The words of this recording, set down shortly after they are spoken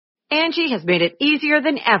Angie has made it easier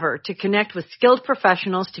than ever to connect with skilled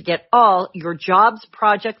professionals to get all your jobs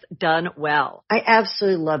projects done well. I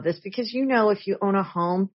absolutely love this because, if you own a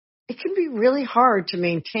home, it can be really hard to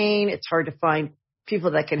maintain. It's hard to find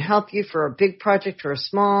people that can help you for a big project or a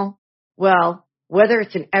small. Well, whether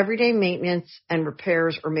it's in everyday maintenance and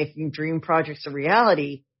repairs or making dream projects a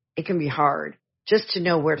reality, it can be hard just to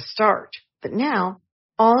know where to start. But now,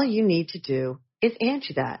 all you need to do is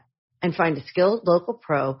Angie that and find a skilled local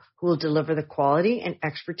pro who will deliver the quality and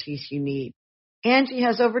expertise you need. Angie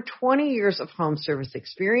has over 20 years of home service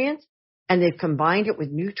experience, and they've combined it with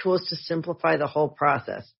new tools to simplify the whole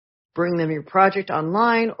process. Bring them your project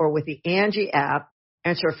online or with the Angie app,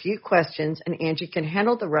 answer a few questions, and Angie can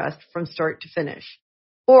handle the rest from start to finish.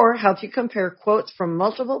 Or help you compare quotes from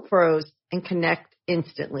multiple pros and connect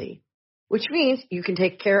instantly, which means you can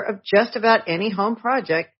take care of just about any home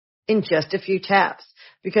project in just a few taps.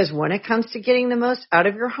 Because when it comes to getting the most out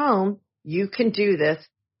of your home, you can do this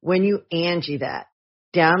when you Angie that.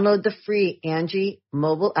 Download the free Angie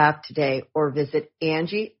mobile app today or visit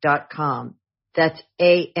Angie.com. That's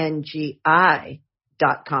ANGI.com.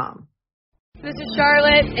 This is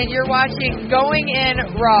Charlotte, and you're watching Going In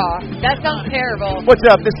Raw. That sounds terrible. What's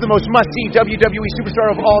up? This is the most must-see WWE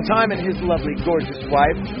superstar of all time and his lovely, gorgeous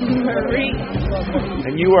wife, Marie.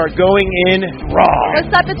 And you are going in Raw.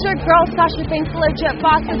 What's up? It's your girl, Sasha Banks, legit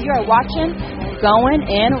boss, and you're watching Going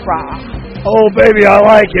In Raw. Oh, baby, I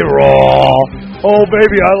like it raw. Oh,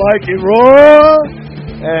 baby, I like it raw.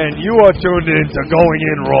 And you are tuned in to Going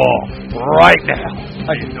In Raw right now.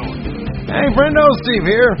 How you doing? Hey, friendo, Steve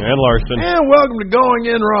here. And Larson. And welcome to Going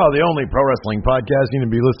In Raw, the only pro wrestling podcast you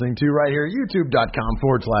can be listening to right here,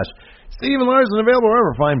 youtube.com/Steve and Larson, available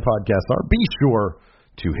wherever fine podcasts are. Be sure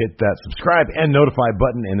to hit that subscribe and notify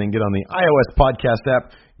button and then get on the iOS podcast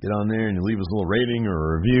app. Get on there and you leave us a little rating or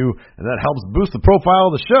a review, and that helps boost the profile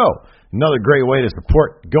of the show. Another great way to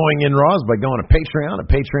support Going In Raw is by going to Patreon at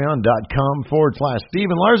patreon.com/Steve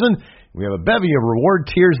and Larson. We have a bevy of reward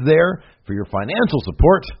tiers there for your financial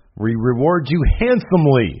support. We reward you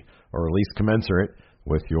handsomely, or at least commensurate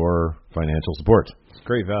with your financial support. It's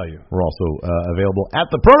great value. We're also available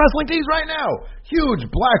at the Pro Wrestling Tees right now.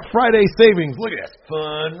 Huge Black Friday savings. Look at this.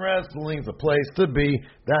 Fun Wrestling's a place to be.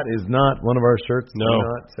 That is not one of our shirts. No. Do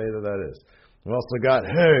not say that is. We also got,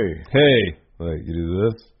 hey. Like, you do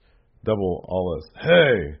this. Double all this.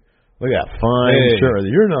 Hey. Look at that fine shirt.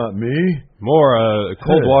 You're not me. More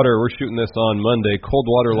Cold Water. We're shooting this on Monday. Cold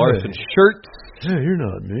Water Larson shirts. Hey, you're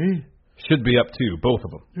not me. Should be up too, both of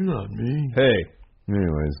them. You're not me. Hey.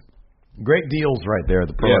 Anyways, great deals right there at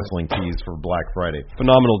the Pro Wrestling Tees for Black Friday.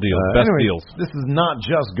 Phenomenal deals. Best deals. This is not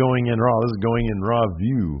just Going In Raw. This is Going In Raw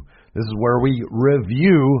View. This is where we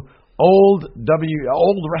review old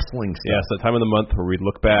wrestling stuff. Yes, that time of the month where we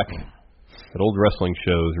look back at old wrestling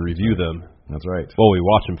shows, review them. That's right. Well, we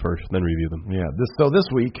watch them first, then review them. Yeah. This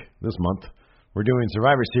month, we're doing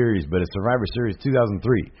Survivor Series, but it's Survivor Series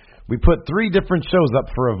 2003. We put 3 different shows up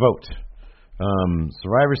for a vote.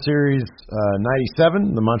 Survivor Series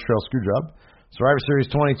 97, the Montreal Screwjob. Survivor Series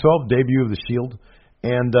 2012, debut of the Shield.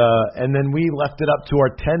 And then we left it up to our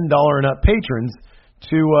 $10 and up patrons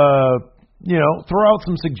to, throw out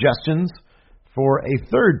some suggestions for a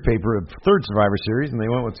third Survivor Series, and they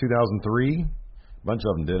went with 2003. A bunch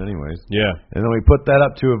of them did anyways. Yeah. And then we put that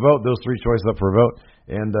up to a vote, those 3 choices up for a vote,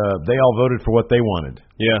 and they all voted for what they wanted.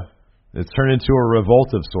 Yeah. It's turned into a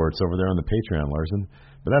revolt of sorts over there on the Patreon, Larson.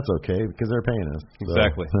 But that's okay, because they're paying us. So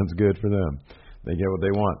exactly. That's good for them. They get what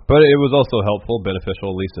they want. But it was also helpful,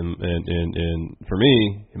 beneficial, at least in for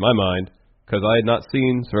me, in my mind, because I had not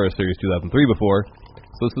seen Survivor Series 2003 before.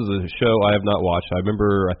 So this is a show I have not watched. I'm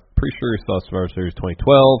pretty sure I saw Survivor Series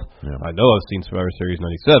 2012. Yeah. I know I've seen Survivor Series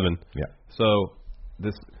 97. Yeah. So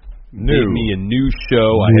this made me a new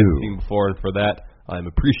show I hadn't seen before, and for that, I'm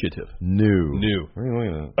appreciative. New. What are you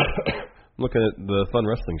looking at? I'm looking at the Fun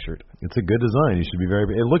Wrestling shirt. It's a good design. You should be very.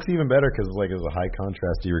 It looks even better because it's a high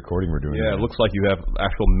contrasty recording we're doing. Yeah, it looks like you have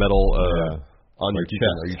actual metal on your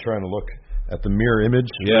chest. Are you trying to look at the mirror image?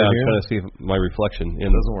 Yeah, I'm trying to see my reflection in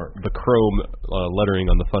doesn't work. The chrome lettering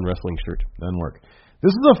on the Fun Wrestling shirt. Doesn't work.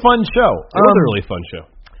 This is a fun show. It was a really fun show.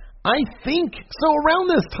 I think so. Around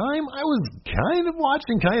this time, I was kind of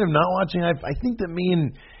watching, kind of not watching. I think that me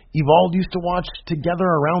and Evolved used to watch together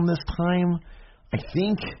around this time. I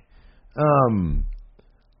think.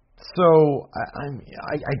 So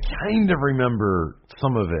I kind of remember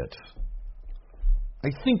some of it.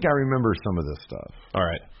 I think I remember some of this stuff. All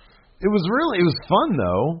right. It was fun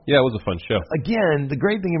though. Yeah, it was a fun show. Again, the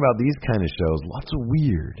great thing about these kind of shows, lots of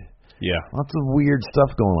weird. Yeah. Lots of weird stuff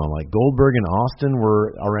going on. Like Goldberg and Austin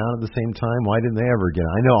were around at the same time. Why didn't they ever get?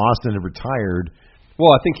 I know Austin had retired.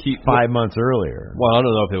 Well, I think 5 months earlier. Well, I don't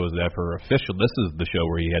know if it was ever official. This is the show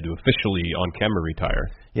where he had to officially on camera retire.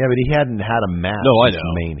 Yeah, but he hadn't had a match. No, I know.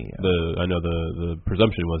 Mania. I know the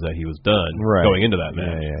presumption was that he was done right. going into that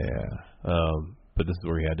match. Yeah. But this is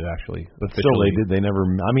where he had to actually. But still, they never.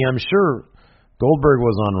 I mean, I'm sure Goldberg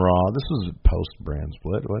was on Raw. This was post brand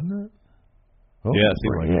split, wasn't it? Oh, yeah, it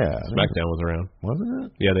seemed like SmackDown was around, wasn't it?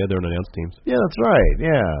 Yeah, they had their own announce teams. Yeah, that's right.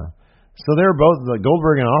 Yeah. So they were both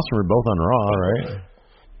Goldberg and Austin were both on Raw, right?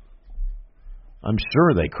 I'm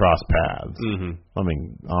sure they crossed paths. Mm-hmm. I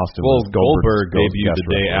mean, Austin. Well, was Goldberg debuted the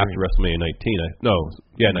day after WrestleMania 19.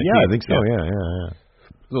 19. Yeah, I think so. Yeah.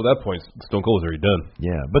 So at that point, Stone Cold was already done.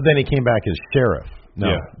 Yeah, but then he came back as Sheriff. No,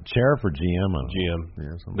 yeah. Sheriff or GM? GM.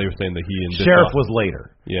 Yeah, they were saying that he and Sheriff was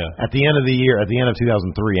later. Yeah. At the end of the year, at the end of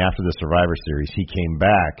 2003, after the Survivor Series, he came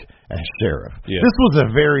back as Sheriff. Yeah. This was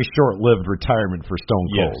a very short-lived retirement for Stone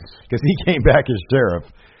Cold because he came back as Sheriff,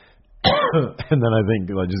 and then I think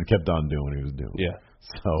I just kept on doing what he was doing. Yeah.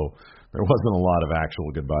 So there wasn't a lot of actual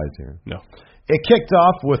goodbyes here. No. It kicked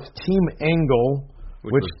off with Team Angle,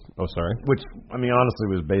 which I mean,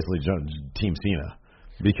 honestly, was basically Team Cena.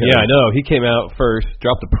 Because I know. He came out first,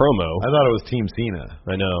 dropped a promo. I thought it was Team Cena.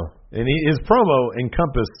 I know. And his promo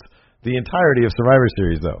encompassed the entirety of Survivor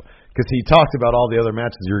Series, though, because he talked about all the other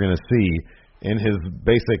matches you're going to see in his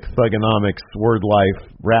basic thugonomics, word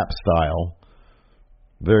life, rap style.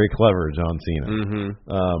 Very clever, John Cena. Mm-hmm.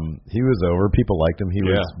 He was over. People liked him. He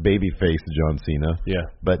was babyface John Cena. Yeah.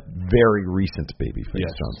 But very recent babyface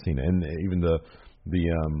John Cena. And even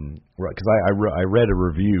because I read a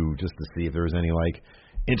review just to see if there was any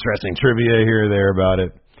interesting trivia here or there about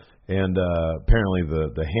it, and apparently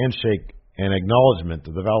the handshake and acknowledgement,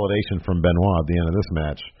 the validation from Benoit at the end of this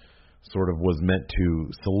match, sort of was meant to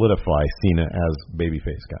solidify Cena as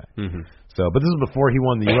babyface guy. Mm-hmm. So, but this is before he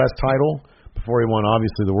won the U.S. title, before he won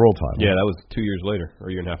obviously the world title. Yeah, that was 2 years later, or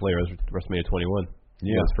a year and a half later. That was WrestleMania 21.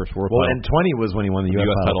 Yeah, his first world title. And 20 was when he won the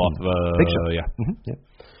U.S. title off Big Show. Yeah. Mm-hmm. Yeah.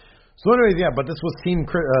 So anyways, but this was Team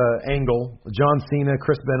Angle, John Cena,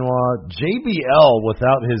 Chris Benoit, JBL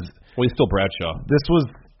without his... Well, he's still Bradshaw. This was...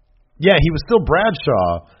 Yeah, he was still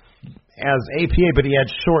Bradshaw as APA, but he had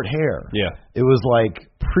short hair. Yeah. It was like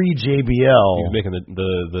pre-JBL. He was making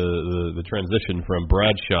the transition from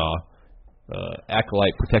Bradshaw,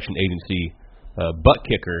 Acolyte Protection Agency, butt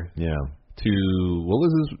kicker, to... What was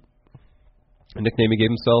his nickname he gave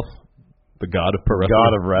himself? The God of Pro Wrestling?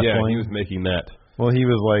 God of Wrestling. Yeah, he was making that. Well, he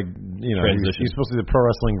was like, he's supposed to be the pro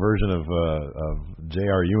wrestling version of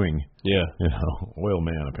J.R. Ewing. Yeah. Oil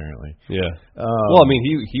man apparently. Yeah. Well, I mean,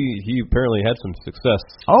 he apparently had some success.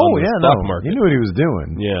 Oh on the yeah, stock market. He knew what he was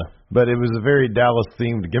doing. Yeah. But it was a very Dallas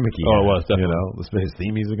themed gimmicky. Oh, it was definitely. His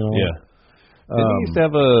theme music and all. Yeah. Didn't he used to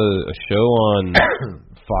have a show on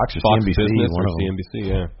Fox or Fox CNBC? Business or CNBC?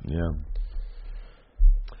 Yeah. Yeah.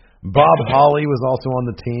 Bob Holly was also on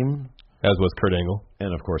the team. As was Kurt Angle.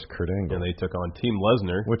 And, of course, Kurt Angle. And they took on Team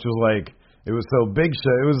Lesnar. Which was it was so Big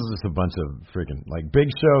Show. It was just a bunch of freaking, Big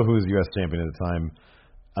Show, who was U.S. champion at the time.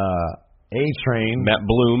 A-Train. Matt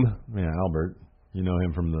Bloom. Yeah, Albert. You know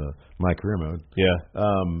him from the My Career Mode. Yeah.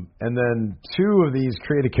 And then two of these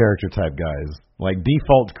create a character type guys.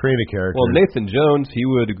 Default create a character. Well, Nathan Jones, he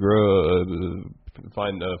would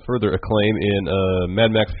find further acclaim in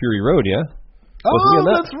Mad Max Fury Road, yeah?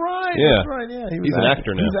 That's right. Yeah. That's right. Yeah, he's an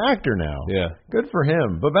actor now. He's an actor now. Yeah. Good for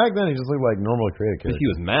him. But back then, he just looked like normal creative character. He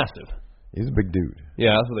was massive. He's a big dude.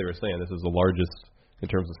 Yeah, that's what they were saying. This is the largest in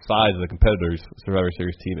terms of size of the competitors Survivor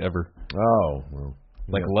Series team ever. Oh, well.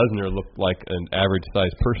 Lesnar looked like an average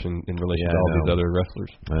sized person in relation to all these other wrestlers.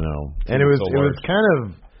 I know. And it was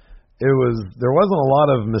there wasn't a lot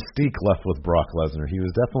of mystique left with Brock Lesnar. He was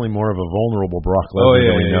definitely more of a vulnerable Brock Lesnar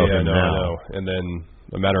than we know him now. And then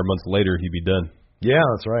a matter of months later, he'd be done. Yeah,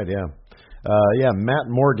 that's right, yeah.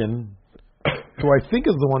 Matt Morgan, who I think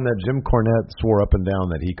is the one that Jim Cornette swore up and down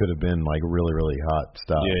that he could have been really, really hot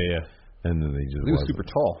stuff. Yeah. And then he was super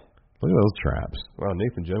tall. Look at those traps. Wow,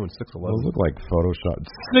 Nathan Jones, 6'11". Those look like Photoshop.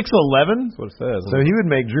 6'11"? That's what it says. So he would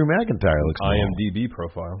make Drew McIntyre look small. IMDb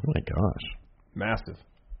profile. Oh my gosh. Massive.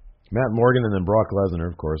 Matt Morgan and then Brock Lesnar,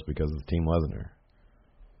 of course, because it's Team Lesnar.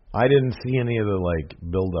 I didn't see any of the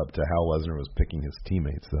build up to how Lesnar was picking his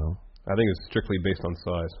teammates though. I think it's strictly based on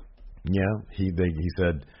size. Yeah, he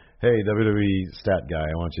said, "Hey, WWE stat guy,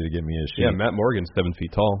 I want you to give me a sheet." Yeah, Matt Morgan's 7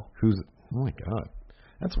 feet tall. Oh my god,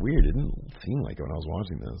 that's weird. It didn't seem like it when I was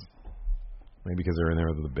watching this. Maybe because they're in there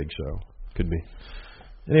with the Big Show. Could be.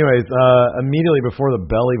 Anyways, immediately before the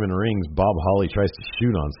bell even rings, Bob Holly tries to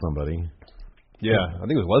shoot on somebody. Yeah, I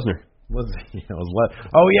think it was Lesnar.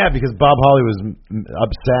 Because Bob Holly was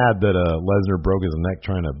sad that Lesnar broke his neck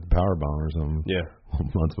trying to powerbomb or something. Yeah,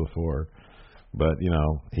 months before. But,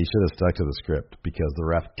 he should have stuck to the script because the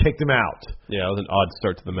ref kicked him out. Yeah, it was an odd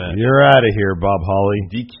start to the match. You're out of here, Bob Holly.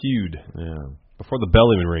 DQ'd. Yeah. Before the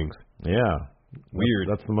bell even rings. Yeah. Weird.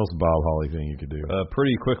 That's the most Bob Holly thing you could do.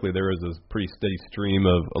 Pretty quickly, there was this pretty steady stream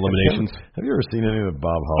of eliminations. Have you ever seen any of the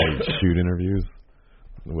Bob Holly shoot interviews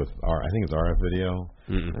with I think it's RF Video?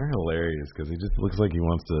 Mm-mm. They're hilarious because he just looks like he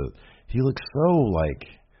wants to. He looks so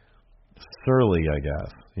surly, I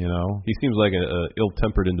guess. He seems like an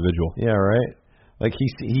ill-tempered individual. Yeah, right. Like he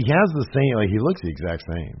has the same. Like he looks the exact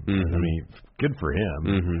same. Mm-hmm. I mean, good for him.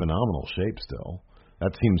 Mm-hmm. Phenomenal shape still.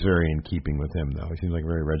 That seems very in keeping with him, though. He seems like a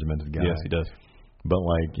very regimented guy. Yes, he does. But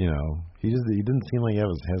he didn't seem like he has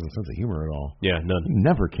a sense of humor at all. Yeah, none. He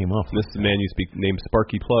never came off. This man used to be named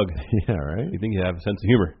Sparky Plug. Yeah, right. You think he'd have a sense of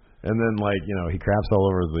humor? And then he craps all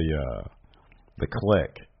over the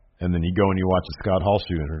click, and then you go and you watch a Scott Hall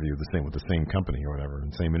shoe interview with the same company or whatever,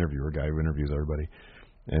 and same interviewer guy who interviews everybody,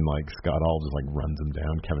 and Scott Hall just runs him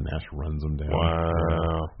down. Kevin Nash runs him down.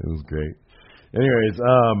 Wow, it was great. Anyways,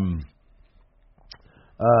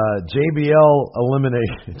 JBL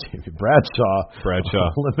Bradshaw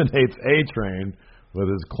eliminates A-Train with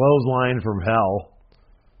his clothesline from hell.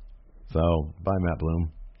 So, bye, Matt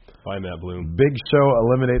Bloom. Bye, Matt Bloom. Big Show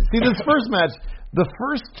eliminates. See, this first match, the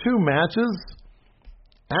first two matches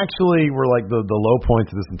actually were the low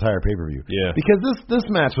points of this entire pay-per-view. Yeah. Because this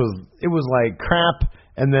match was crap,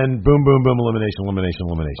 and then boom, boom, boom, elimination.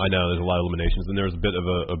 I know, there's a lot of eliminations, and there was a bit of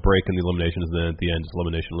a break in the eliminations, and then at the end, it's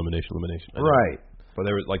elimination. Right. But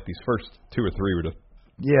there was these first two or three were just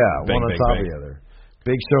one on top bang. of the other.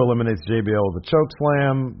 Big Show eliminates JBL with a choke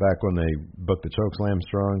slam back when they booked the choke slam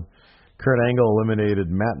strong. Kurt Angle eliminated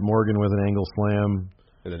Matt Morgan with an angle slam.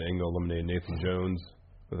 And then Angle eliminated Nathan Jones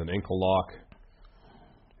with an ankle lock.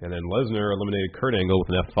 And then Lesnar eliminated Kurt Angle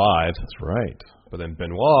with an F5. That's right. But then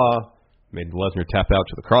Benoit made Lesnar tap out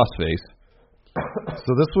to the crossface.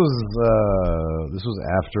 So this was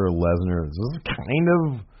after Lesnar. This was kind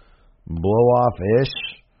of blow-off-ish.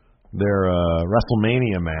 Their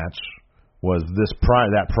WrestleMania match was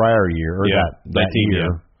that prior year, or that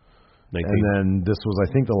year. 19. And then this was,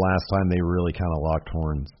 I think, the last time they really kind of locked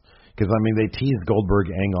horns. Because, they teased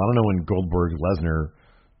Goldberg Angle. I don't know when Goldberg-Lesnar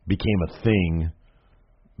became a thing,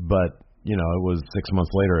 but, it was 6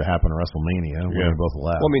 months later it happened at WrestleMania when they both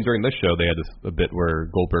left. Well, during this show they had a bit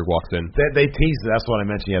where Goldberg walks in. They teased it. That's what I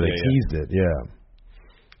mentioned. Yeah, they teased it. Yeah.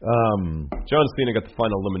 John Cena got the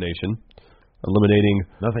final elimination, eliminating.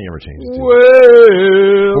 Nothing ever changes.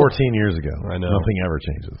 Well, 14 years ago. I know. Nothing ever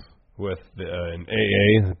changes. With an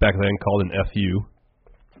AA back then called an FU.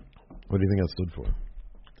 What do you think that stood for?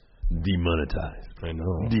 Demonetized. I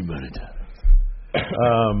know. Demonetized.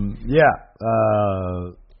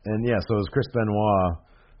 So it was Chris Benoit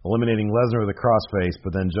eliminating Lesnar with a crossface,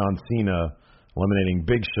 but then John Cena eliminating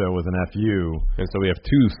Big Show with an FU. And so we have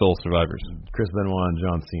two sole survivors. Chris Benoit and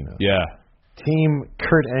John Cena. Yeah. Team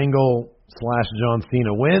Kurt Angle / John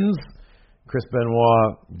Cena wins. Chris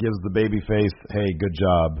Benoit gives the babyface, hey, good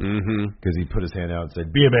job. Because he put his hand out and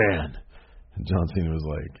said, be a man. And John Cena was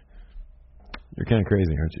like, you're kind of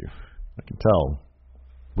crazy, aren't you? I can tell.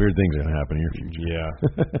 Weird things are going to happen in your future. Yeah.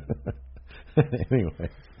 Anyway.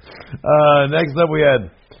 Next up we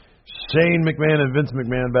had Shane McMahon and Vince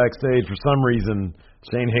McMahon backstage. For some reason,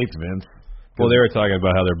 Shane hates Vince. Well, they were talking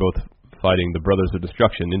about how they're both fighting the Brothers of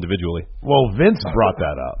Destruction individually. Well, Vince brought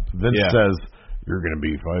that up. Vince says, you're going to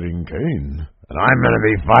be fighting Kane, and I'm going to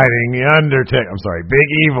be fighting The Undertaker. I'm sorry, Big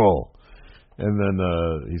Evil. And then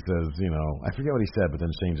he says, I forget what he said, but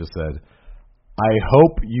then Shane just said, I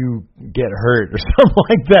hope you get hurt, or something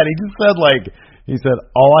like that. He just said, he said,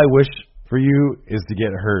 all I wish for you is to get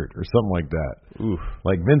hurt, or something like that. Oof.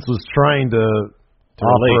 Like Vince was trying to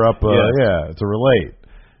offer up, to relate.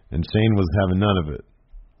 And Shane was having none of it.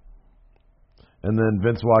 And then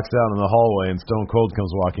Vince walks out in the hallway, and Stone Cold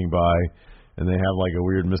comes walking by, and they have a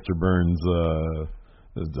weird Mr. Burns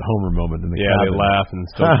Homer moment in the cabin. They laugh, and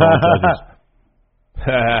Stone Cold judges.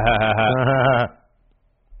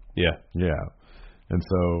 Yeah. And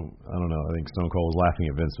so, I don't know, I think Stone Cold was laughing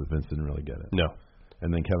at Vince, but Vince didn't really get it. No. And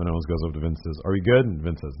then Kevin Owens goes up to Vince and says, are we good? And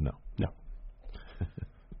Vince says, no.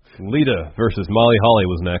 Lita versus Molly Holly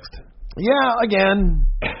was next. Yeah, again.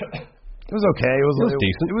 It was okay. It was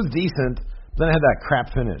decent. It was decent. Then it had that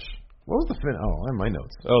crap finish. What was the finish? Oh, I have my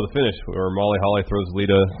notes. Oh, the finish where Molly Holly throws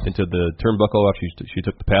Lita into the turnbuckle after she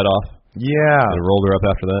took the pad off. Yeah. And rolled her up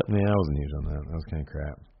after that. Yeah, I wasn't huge on that. That was kind of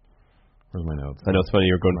crap. Where's my notes? I know it's funny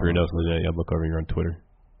you're going for your notes today. You look over, you're on Twitter.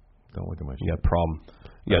 Don't look at my. You got a problem.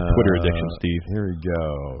 You got Twitter addiction, Steve. Here we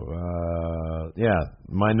go.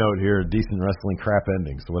 My note here: decent wrestling crap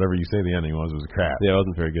ending. So whatever you say the ending was crap. Yeah, it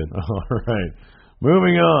wasn't very good. All right.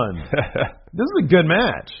 Moving on. This is a good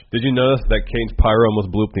match. Did you notice that Kane's pyro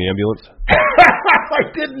almost blew up the ambulance? I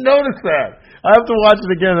didn't notice that. I have to watch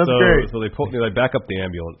it again. That's great. So they back up the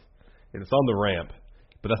ambulance, and it's on the ramp,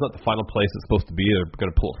 but that's not the final place it's supposed to be. They're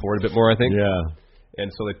going to pull it forward a bit more, I think. Yeah.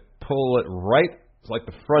 And so they pull it right. It's like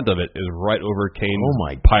the front of it is right over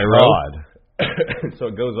Kane's pyro. God.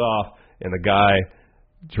 So it goes off, and the guy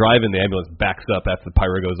driving the ambulance backs up after the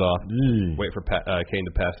pyro goes off. Wait for Kane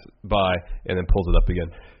to pass by, and then pulls it up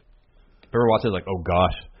again. Remember watching it like, oh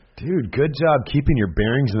gosh. Dude, good job keeping your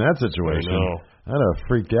bearings in that situation. I know. I'd have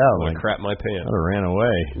freaked out. I crap my pants. I'd have ran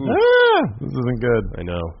away. This isn't good. I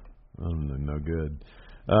know. No good.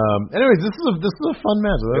 Anyways, this is a fun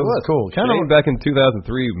match. That was cool. Kane back in 2003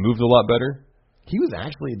 moved a lot better. He was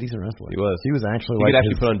actually a decent wrestler. He was. He was actually he could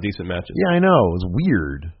actually put on decent matches. Yeah, I know. It was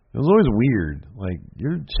weird. It was always weird. Like,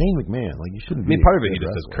 you're Shane McMahon. Like, you shouldn't be. part of it, he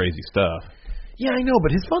just does crazy stuff. Yeah, I know,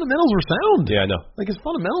 but his fundamentals were sound. Yeah, I know. Like, his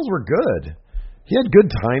fundamentals were good. He had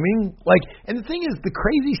good timing. Like, and the thing is, the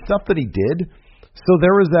crazy stuff that he did. So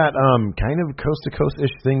there was that kind of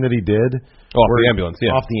coast-to-coast-ish thing that he did. Off the ambulance,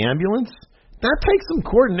 yeah. Off the ambulance. That takes some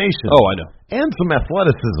coordination. Oh, I know. And some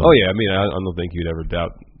athleticism. Oh, yeah. I mean, I don't think you'd ever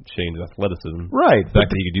doubt Shane's athleticism. Right. The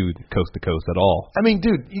fact that he could do coast-to-coast at all. I mean,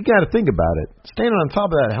 dude, you got to think about it. Standing on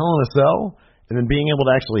top of that Hell in a Cell and then being able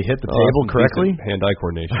to actually hit the table correctly. Hand-eye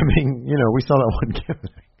coordination. I mean, we saw that one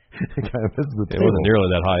gimmick. It kind of misses the table. It wasn't nearly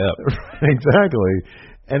that high up. Exactly.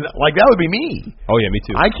 And, like, that would be me. Oh, yeah, me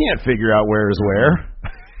too. I can't figure out where is where.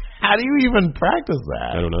 How do you even practice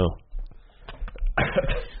that? I don't know.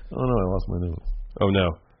 Oh, no, I lost my notes. Oh, no.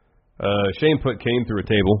 Shane put Kane through a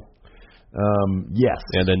table. Yes.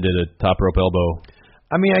 And then did a top rope elbow.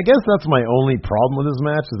 I mean, I guess that's my only problem with this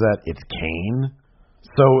match is that it's Kane.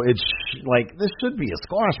 So it's like, this should be a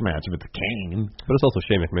squash match if it's Kane. But it's also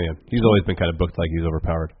Shane McMahon. He's always been kind of booked like he's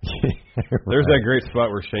overpowered. Right. There's that great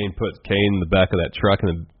spot where Shane put Kane in the back of that truck and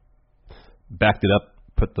then backed it up,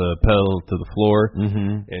 put the pedal to the floor,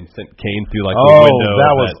 and sent Kane through like the window.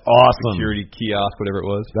 That was awesome. Security kiosk, whatever it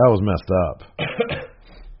was. That was messed up.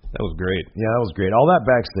 That was great. Yeah, that was great. All that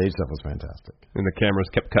backstage stuff was fantastic. And the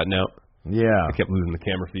cameras kept cutting out. Yeah. They kept losing the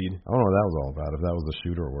camera feed. I don't know what that was all about, if that was the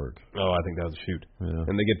shoot or work. Oh, I think that was a shoot. Yeah.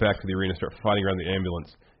 And they get back to the arena, start fighting around the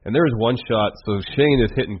ambulance. And there was one shot, so Shane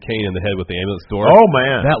is hitting Kane in the head with the ambulance door. Oh,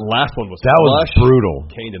 man. That last one was That flush. was brutal.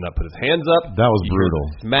 Kane did not put his hands up. That was He brutal.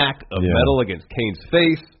 heard the smack of metal against Kane's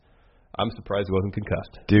face. I'm surprised he wasn't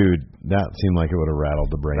concussed. Dude, that seemed like it would have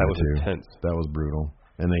rattled the brain, That was too. intense. That was brutal.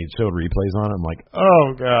 And they showed replays on it. I'm like, oh,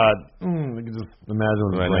 God. I can just imagine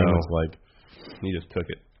what his brain looks like. He just took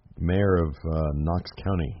it. Mayor of Knox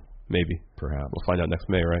County. Maybe. Perhaps. We'll find out next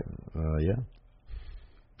May, right? Yeah.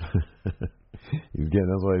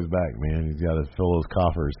 That's why he's back, man. He's got to fill those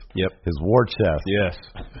coffers. Yep. His war chest. Yes.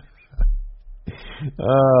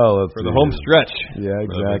 Let's For the home stretch. Yeah,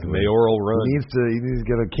 exactly. Mayoral run. He needs to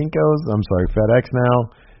get a Kinko's. I'm sorry, FedEx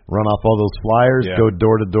now. Run off all those flyers. Yeah. Go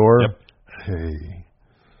door to door. Yep. Hey,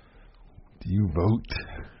 do you vote?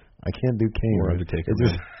 I can't do Kane. More right? Undertaker. It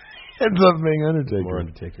just ends up being Undertaker. More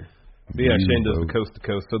Undertaker. But yeah, Shane does the coast to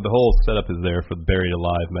coast. So the whole setup is there for the Buried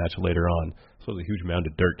Alive match later on. So there's a huge mound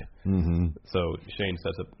of dirt. Mm-hmm. So Shane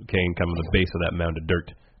sets up Kane coming to the base of that mound of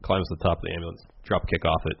dirt, climbs to the top of the ambulance, drop kick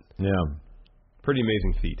off it. Yeah. Pretty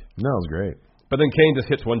amazing feat. No, it was great. But then Kane just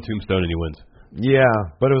hits one tombstone and he wins. Yeah,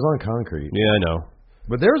 but it was on concrete. Yeah, I know.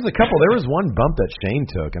 But there was one bump that Shane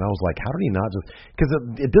took, and I was like, how did he not just... Because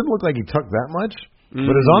it didn't look like he took that much, but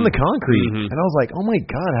it was on the concrete. And I was like, oh, my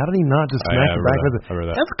God, how did he not just smack it back with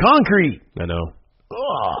it? That's concrete! I know.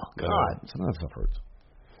 Oh, God. Some of that stuff hurts.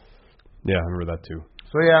 Yeah, I remember that, too.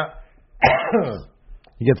 So, yeah.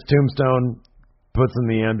 He gets tombstone, puts in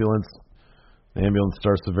the ambulance. The ambulance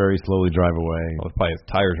starts to very slowly drive away. Well, probably his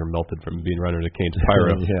tires are melted from being run into Kane's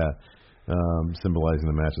pyro. Yeah. Symbolizing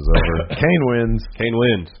the match is over. Kane wins. Kane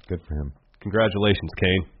wins. Good for him. Congratulations,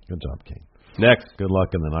 Kane. Good job, Kane. Next. Good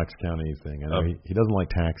luck in the Knox County thing. I know he doesn't like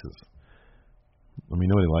taxes. I mean,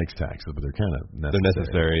 nobody likes taxes, but they're kind of necessary. They're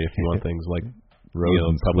necessary if you want things like roads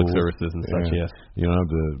and public schools. services and such, yes. You don't have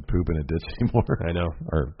to poop in a ditch anymore. I know.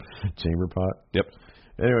 Or chamber pot. Yep.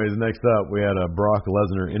 Anyways, next up, we had a Brock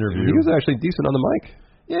Lesnar interview. He was actually decent on the mic.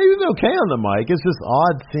 Yeah, he was okay on the mic. It's just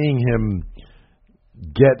odd seeing him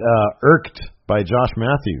get irked by Josh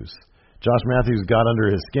Matthews. Josh Matthews got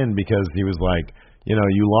under his skin because he was like, you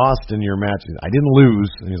lost in your match. I didn't lose.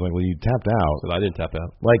 And he's like, well, you tapped out. But I didn't tap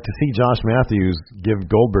out. Like, to see Josh Matthews give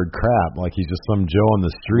Goldberg crap like he's just some Joe on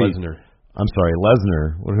the street. Lesnar. I'm sorry,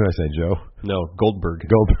 Lesnar. What did I say, Joe? No, Goldberg.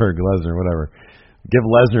 Lesnar, whatever. Give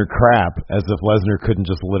Lesnar crap as if Lesnar couldn't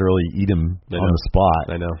just literally eat him on the spot.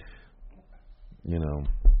 I know.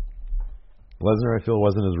 Lesnar, I feel,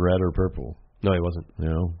 wasn't as red or purple. No, he wasn't. You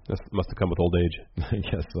know, That must have come with old age. I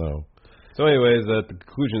guess so. So, anyways, at the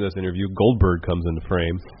conclusion of this interview, Goldberg comes into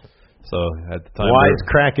frame. So, at the time, Wise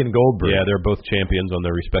cracking Goldberg. yeah, they're both champions on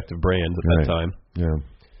their respective brands at that time. Yeah.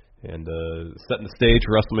 And setting the stage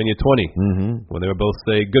for WrestleMania 20, when they would both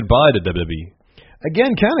say goodbye to WWE.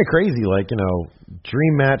 Again, kind of crazy, like, you know,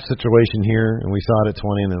 dream match situation here, and we saw it at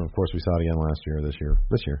 20, and then of course we saw it again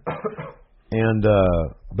this year. And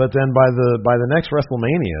but then by the next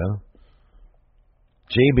WrestleMania,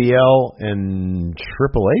 JBL and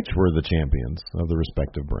Triple H were the champions of the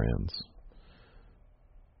respective brands.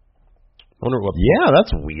 I wonder what. Yeah,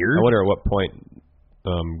 that's weird. I wonder at what point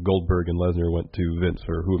Goldberg and Lesnar went to Vince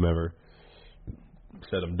or whomever,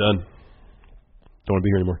 said, "I'm done. Don't want to be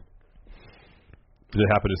here anymore." Did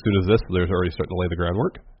it happen as soon as this? So they're already starting to lay the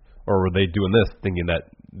groundwork, or were they doing this thinking that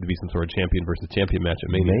to be some sort of champion versus champion match at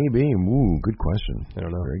Mania? Maybe. Ooh, good question. I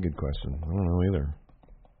don't know. Very good question. I don't know either.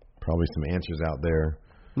 Probably some answers out there.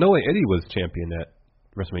 No way, Eddie was champion at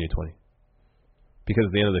WrestleMania 20 because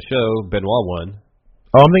at the end of the show, Benoit won.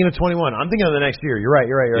 Oh, I'm thinking of 21. I'm thinking of the next year. You're right.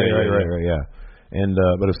 Yeah. And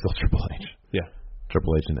but it's still Triple H. Yeah,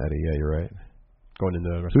 Triple H and Eddie. Yeah, you're right. going into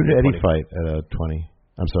WrestleMania. Who did Eddie 20. fight at 20?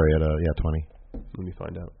 I'm sorry, at 20. Let me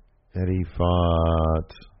find out. Eddie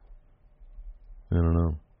fought. I don't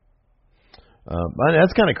know.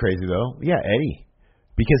 That's kind of crazy though. Yeah, Eddie,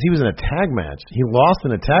 because he was in a tag match. He lost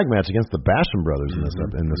in a tag match against the Basham brothers in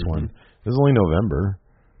this one. This is only November.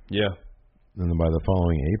 Yeah. And then by the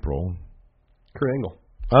following April. Kurt Angle.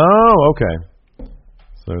 Oh, okay.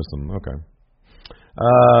 So there's some, okay.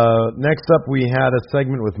 Next up, we had a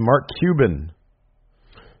segment with Mark Cuban.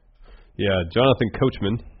 Yeah, Jonathan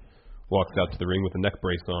Coachman walks out to the ring with a neck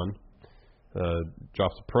brace on,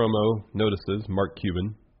 drops a promo, notices Mark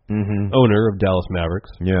Cuban, owner of Dallas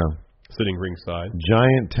Mavericks, sitting ringside.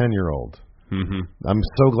 Giant 10-year-old. I'm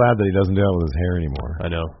so glad that he doesn't do that with his hair anymore. I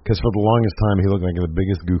know. Because for the longest time, he looked like the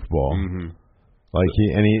biggest goofball. Like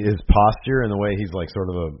his posture and the way he's like sort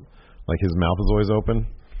of like his mouth is always open.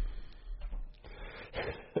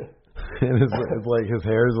 And it's like his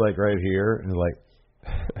hair is like right here, and like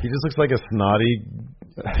he just looks like a snotty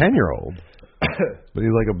 10-year-old. But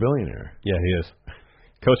he's like a billionaire. Yeah, he is.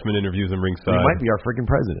 Coachman interviews him ringside. He might be our freaking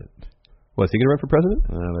president. Was he going to run for president?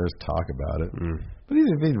 There's talk about it. But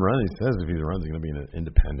if he runs, he says if he runs, he's going to be an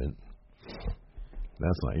independent.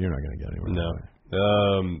 You're not going to get anywhere. No.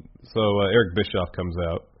 So Eric Bischoff comes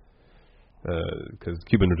out because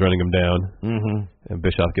Cuban was running him down, and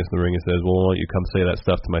Bischoff gets in the ring and says, "Well, why don't you come say that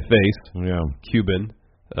stuff to my face?" Yeah. Cuban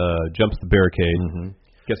jumps the barricade,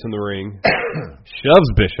 gets in the ring, shoves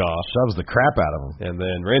Bischoff, shoves the crap out of him, and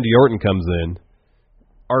then Randy Orton comes in,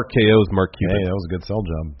 RKO's Mark Cuban. Hey, that was a good sell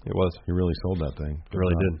job. It was. He really sold that thing. He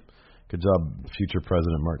really did. Good job, future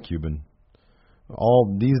President Mark Cuban.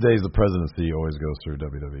 All these days, the presidency always goes through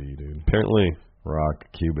WWE, dude. Apparently. Rock,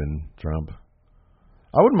 Cuban, Trump.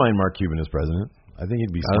 I wouldn't mind Mark Cuban as president. I think he'd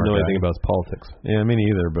be smart. I don't know anything about his politics. Yeah, me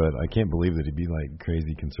neither, but I can't believe that he'd be like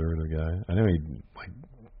crazy conservative guy. I know he'd like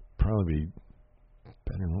probably be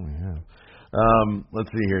better than what we have. Let's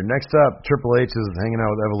see here. Next up, Triple H is hanging out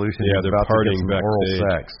with Evolution. Yeah, they're about partying to get some oral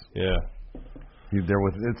sex. Yeah.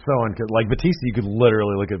 It's so like Batista. You could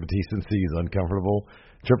literally look at Batista and see he's uncomfortable.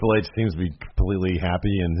 Triple H seems to be completely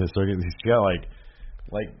happy in his circuit. He's got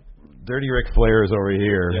like dirty Ric Flair is over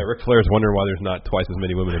here. Yeah, Ric Flair's wondering why there's not twice as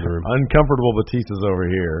many women in the room. Uncomfortable Batista's over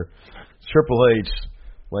here. Triple H,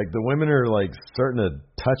 like the women are like starting to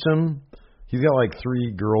touch him. He's got like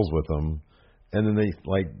 3 girls with him, and then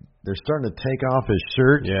they're starting to take off his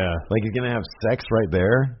shirt. Yeah, like he's gonna have sex right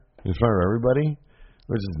there in front of everybody,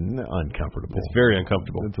 which is uncomfortable. It's very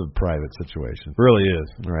uncomfortable. It's a private situation. It really is.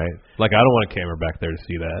 Right. Like I don't want a camera back there to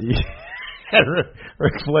see that.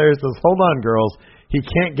 Ric Flair says, "Hold on, girls. He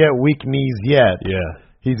can't get weak knees yet. Yeah.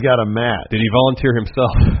 He's got a mat." Did he volunteer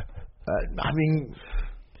himself? I mean,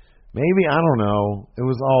 maybe, I don't know. It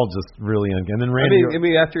was all just really and then Randy. I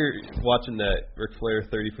mean, after watching that Ric Flair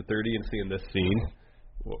 30 for 30 and seeing this scene,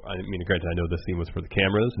 well, I mean, granted, I know this scene was for the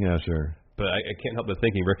cameras. Yeah, sure. But I can't help but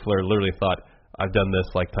thinking Ric Flair literally thought, I've done this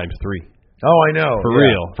like times 3. Oh, I know. For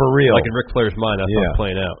real. For real. Like in Ric Flair's mind, that's how it's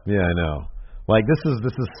playing out. Yeah, I know. Like this is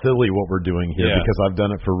silly what we're doing here because I've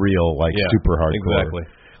done it for real, like super hardcore. Exactly.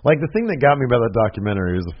 Like the thing that got me about that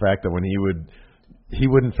documentary is the fact that when he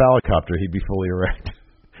wouldn't phallicopter, he'd be fully erect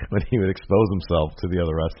when he would expose himself to the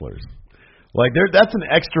other wrestlers. Like that's an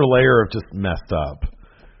extra layer of just messed up.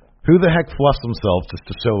 Who the heck fluffs himself just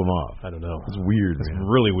to show them off? I don't know. It's weird. It's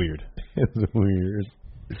really weird. It's weird.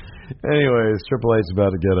 Anyways, Triple H is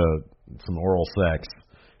about to get some oral sex.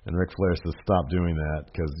 And Ric Flair says, stop doing that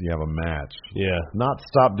because you have a match. Yeah. Not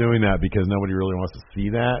stop doing that because nobody really wants to see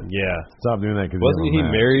that. Yeah. Stop doing that because Wasn't he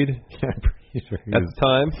married Yeah, I'm pretty sure he at the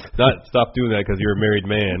time? Not stop doing that because you're a married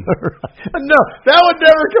man. No, that would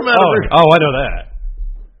never come out of Ric. I know that.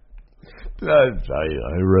 I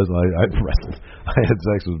had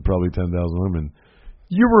sex with probably 10,000 women.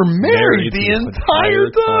 You were married the entire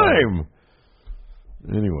time.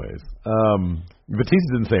 Anyways, Batista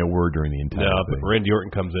didn't say a word during the entire thing. But Randy Orton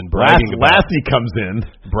comes in bragging Lassie comes in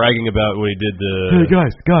bragging about what he did to hey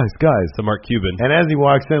guys to Mark Cuban. And as he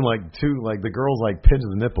walks in, the girls pinch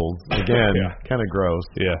his nipples again, kind of gross.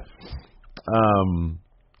 Yeah.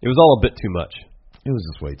 It was all a bit too much. It was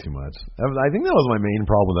just way too much. I think that was my main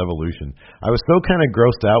problem with Evolution. I was so kind of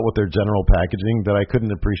grossed out with their general packaging that I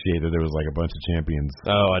couldn't appreciate that there was a bunch of champions.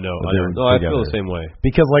 Oh, I know. No, I feel the same way.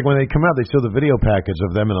 Because when they come out, they show the video package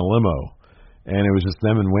of them in a limo, and it was just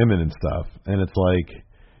them and women and stuff. And it's the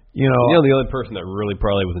only person that really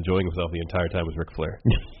probably was enjoying himself the entire time was Ric Flair.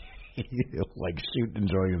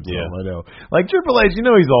 Enjoying himself. Yeah. I know. Triple H,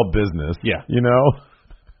 he's all business. Yeah.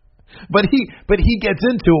 But he gets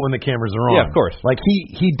into it when the cameras are on. Yeah, of course.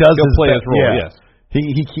 He does play his role. Yeah. Yes.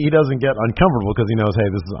 He doesn't get uncomfortable because he knows, hey,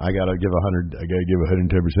 I gotta give 110%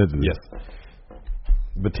 to this. Yes.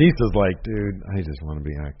 Batista's dude, I just want to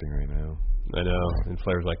be acting right now. I know. And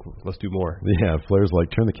Flair's like, let's do more. Yeah, Flair's like,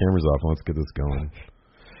 turn the cameras off and let's get this going.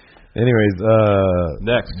 Anyways,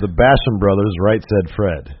 next, the Basham brothers, Right Said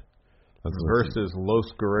Fred. Versus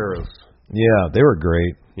Los Guerreros. Yeah, they were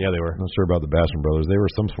great. Yeah, they were. I'm not sure about the Basham brothers. They were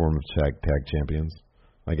some form of tag champions.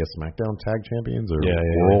 I guess SmackDown tag champions or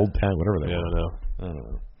World tag, whatever they were. I don't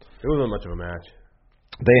know. It wasn't much of a match.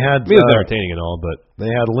 They had. It was entertaining and all, but they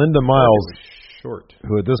had Linda Miles, short,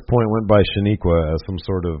 who at this point went by Shaniqua as some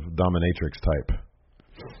sort of dominatrix type.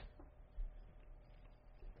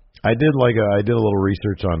 I did a little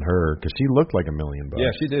research on her because she looked like $1 million.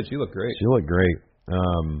 Yeah, she did. She looked great. She looked great.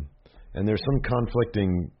 And there's some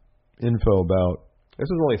conflicting info about. This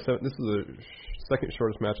is the second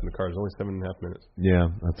shortest match in the card. It's only 7.5 minutes. Yeah,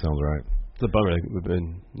 that sounds right. It's a bummer. It would have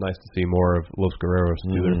been nice to see more of Los Guerreros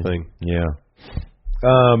do their thing. Yeah.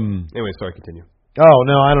 Anyway, sorry, continue. Oh,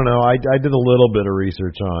 no, I don't know. I did a little bit of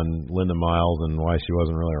research on Linda Miles and why she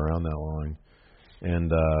wasn't really around that long.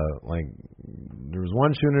 And, there was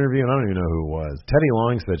one shoot interview, and I don't even know who it was. Teddy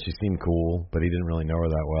Long said she seemed cool, but he didn't really know her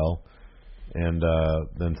that well. And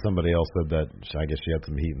then somebody else said that I guess she had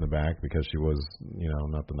some heat in the back because she was,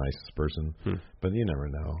 not the nicest person. But you never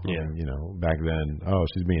know. Yeah. I mean, back then,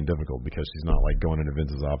 she's being difficult because she's not going into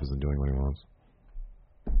Vince's office and doing what he wants.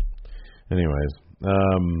 Anyways,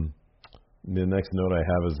 the next note I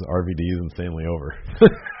have is RVD is insanely over.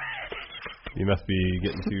 You must be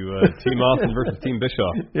getting to Team Austin versus Team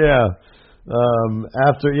Bischoff. Yeah.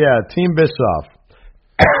 Team Bischoff.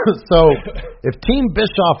 So if Team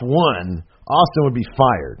Bischoff won, Austin would be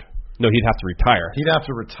fired. No, he'd have to retire. He'd have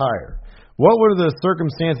to retire. What were the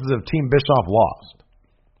circumstances of Team Bischoff lost?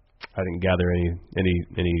 I didn't gather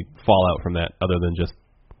any fallout from that other than just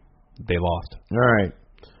they lost. All right.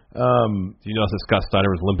 Do you notice that Scott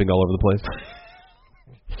Steiner was limping all over the place?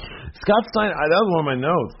 Scott Steiner, that was one of my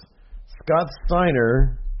notes. Scott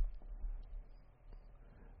Steiner.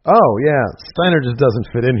 Oh yeah, Steiner just doesn't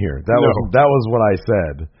fit in here. That was what I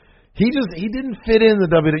said. He didn't fit in the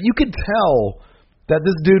WWE. You could tell that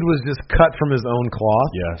this dude was just cut from his own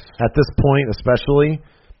cloth. Yes. At this point, especially.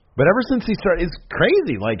 But ever since he started, it's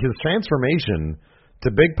crazy. His transformation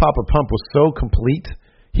to Big Papa Pump was so complete.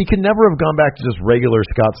 He could never have gone back to just regular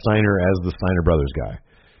Scott Steiner as the Steiner Brothers guy,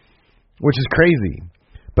 which is crazy.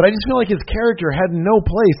 But I just feel like his character had no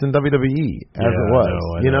place in WWE as it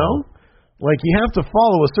was. I know. You have to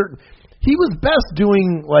follow a certain. He was best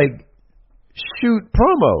doing shoot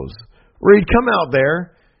promos where he'd come out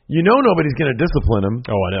there. Nobody's going to discipline him.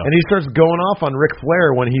 Oh, I know. And he starts going off on Ric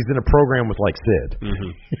Flair when he's in a program with Sid.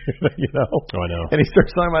 Mm-hmm. Oh, I know. And he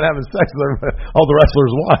starts talking about having sex with all the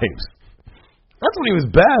wrestlers' wives. That's when he was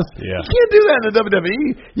best. Yeah. You can't do that in the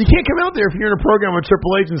WWE. You can't come out there if you're in a program with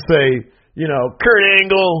Triple H and say, Kurt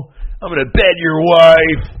Angle, I'm going to bed your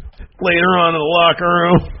wife later on in the locker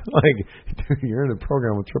room. Dude, you're in a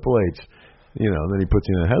program with Triple H. Then he puts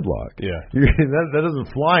you in a headlock. Yeah. That doesn't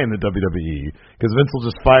fly in the WWE because Vince will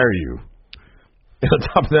just fire you. And on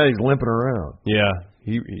top of that, he's limping around. Yeah.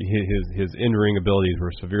 His in-ring abilities were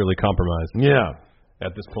severely compromised. Yeah.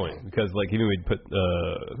 At this point, because even we'd put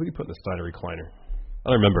who did you put in the Steiner recliner? I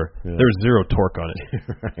don't remember. Yeah. There was zero torque on it.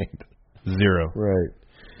 Right. Zero. Right.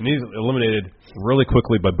 And he's eliminated really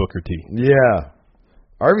quickly by Booker T. Yeah.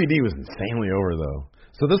 RVD was insanely over though.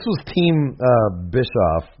 So this was Team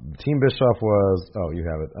Bischoff. Team Bischoff was, you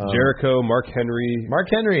have it. Jericho, Mark Henry.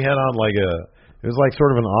 Mark Henry had on it was like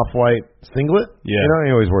sort of an off-white singlet. Yeah. You know,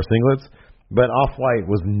 he always wore singlets. But off-white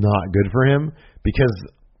was not good for him because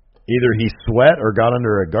either he sweat or got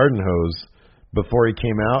under a garden hose before he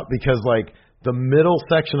came out, because like the middle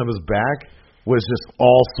section of his back was just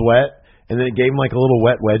all sweat, and then it gave him like a little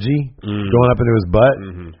wet wedgie going up into his butt,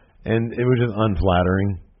 and it was just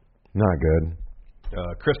unflattering. Not good.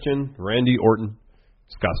 Christian, Randy Orton,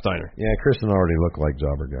 Scott Steiner. Yeah, Christian already looked like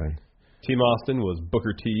Jobber Guy. Team Austin was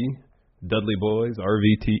Booker T, Dudley Boys,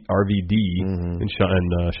 RVD, and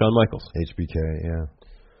Shawn Michaels. HBK, yeah.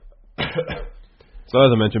 So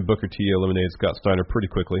as I mentioned, Booker T eliminated Scott Steiner pretty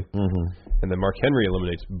quickly, and then Mark Henry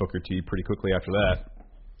eliminates Booker T pretty quickly after that.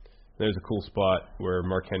 There's a cool spot where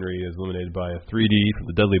Mark Henry is eliminated by a 3D from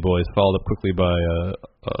the Dudley Boys, followed up quickly by a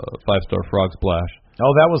 5-star frog splash.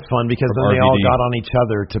 Oh, that was fun because then they all got on each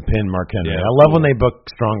other to pin Mark Henry. Yeah, I love when they book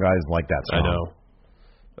strong guys like that strong. I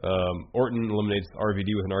know. Orton eliminates RVD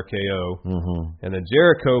with an RKO, and then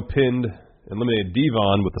Jericho eliminated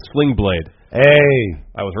Devon with a sling blade. Hey!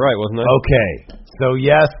 I was right, wasn't I? Okay. So,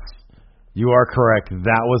 yes, you are correct.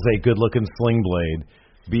 That was a good-looking sling blade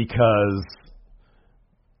because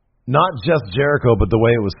not just Jericho, but the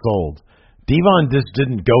way it was sold. Devon just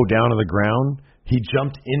didn't go down to the ground. He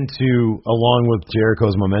jumped along with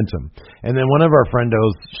Jericho's momentum. And then one of our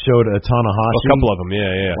friendos showed a Tanahashi. A couple of them,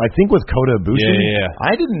 yeah. I think with Kota Ibushi. Yeah.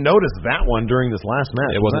 I didn't notice that one during this last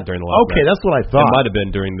match. It wasn't during the last match. Okay, that's what I thought. It might have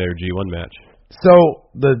been during their G1 match.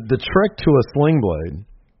 So the trick to a sling blade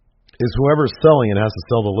is whoever's selling it has to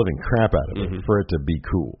sell the living crap out of it for it to be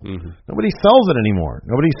cool. Nobody sells it anymore.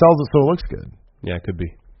 Nobody sells it so it looks good. Yeah, it could be.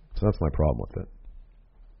 So that's my problem with it.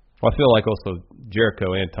 Well, I feel like also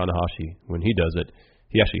Jericho and Tanahashi, when he does it,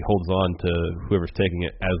 he actually holds on to whoever's taking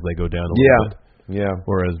it as they go down a little bit. Yeah.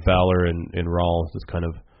 Whereas Balor and Rollins just kind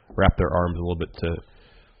of wrap their arms a little bit to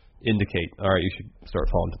indicate, all right, you should start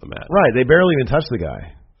falling to the mat. Right. They barely even touch the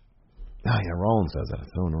guy. Oh, yeah, Rollins does that.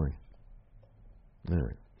 It's so annoying.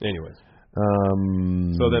 Anyways.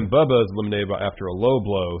 So then Bubba is eliminated after a low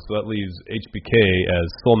blow, so that leaves HBK as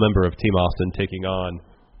sole member of Team Austin taking on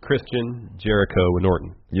Christian, Jericho, and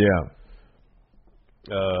Orton. Yeah.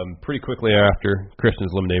 Pretty quickly after, Christian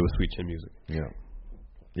is eliminated with Sweet Chin Music. Yeah.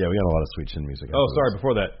 Yeah, we got a lot of Sweet Chin Music. Oh, sorry,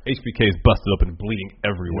 before that, HBK is busted up and bleeding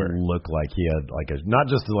everywhere. It looked like he had not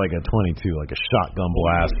just like a 22, like a shotgun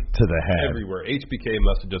blast to the head. Everywhere. HBK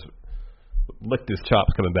must have just licked his chops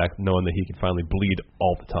coming back, knowing that he could finally bleed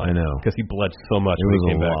all the time. I know. Because he bled so much when he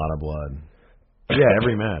came back. It was a lot of blood. Yeah,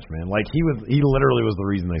 every match, man. Like he literally was the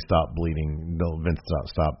reason they stopped bleeding. Vince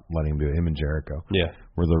stopped letting him do it. Him and Jericho. Yeah,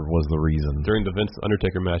 was the reason. During the Vince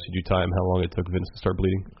Undertaker match, did you time how long it took Vince to start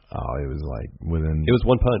bleeding? Oh, it was like within. It was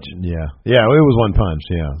one punch. Yeah, it was one punch.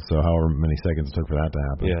 Yeah, so however many seconds it took for that to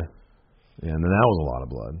happen. Yeah, and then that was a lot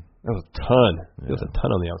of blood. That was a ton. Yeah. It was a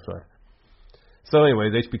ton on the outside. So,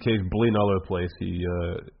 anyways, HBK's bleeding all over the place. He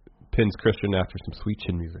pins Christian after some Sweet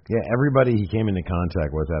Chin Music. Yeah, everybody he came into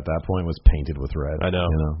contact with at that point was painted with red. I know.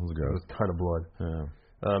 It was gross. It was a ton of blood.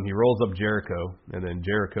 Yeah. He rolls up Jericho, and then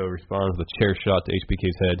Jericho responds with a chair shot to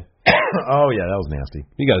HBK's head. Oh, yeah, that was nasty.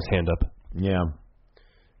 He got his hand up. Yeah.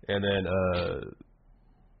 And then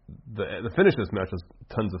the finish of this match was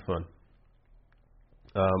tons of fun.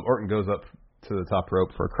 Orton goes up to the top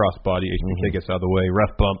rope for a crossbody. HBK gets out of the way.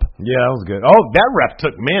 Ref bump. Yeah, that was good. Oh, that ref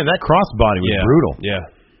that crossbody was brutal. Yeah.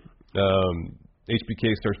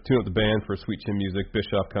 HBK starts tuning up the band for Sweet Chin Music.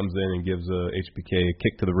 Bischoff comes in and gives HBK a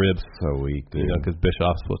kick to the ribs. So weak, dude. Because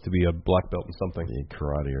Bischoff's supposed to be a black belt in something. Yeah,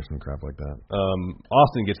 karate or some crap like that.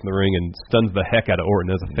 Austin gets in the ring and stuns the heck out of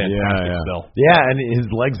Orton. That's a fantastic sell. Yeah, and his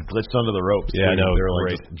legs glitched onto the ropes. Yeah, I know. They were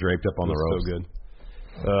like just draped up on the ropes. So good.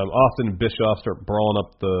 Austin and Bischoff start brawling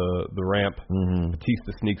up the ramp.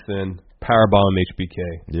 Batista sneaks in. Powerbomb HBK.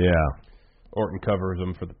 Yeah. Orton covers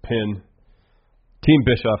him for the pin. Team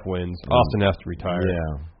Bischoff wins. Austin has to retire.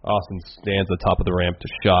 Yeah. Austin stands at the top of the ramp,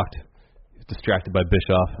 just shocked. He's distracted by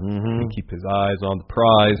Bischoff. He keeps his eyes on the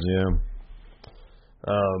prize. Yeah.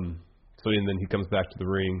 So then he comes back to the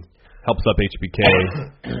ring, helps up HBK.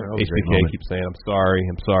 HBK keeps saying, I'm sorry.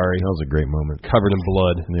 That was a great moment. Covered in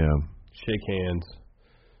blood. Yeah. Shake hands.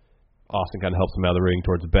 Austin kind of helps him out of the ring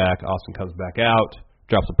towards the back. Austin comes back out,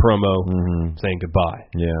 drops a promo, saying goodbye.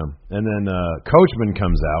 Yeah. And then Coachman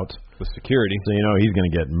comes out. With security. So you know he's going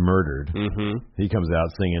to get murdered. He comes out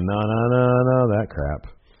singing, no, that crap.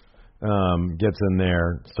 Gets in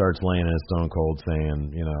there, starts laying in Stone Cold saying,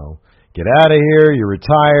 get out of here, you're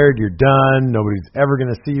retired, you're done, nobody's ever going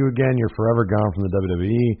to see you again, you're forever gone from the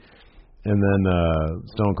WWE. And then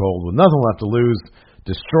Stone Cold, with nothing left to lose,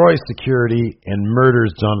 destroys security, and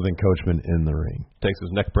murders Jonathan Coachman in the ring. Takes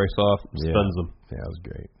his neck brace off, stuns him. Yeah, that was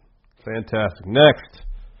great. Fantastic. Next,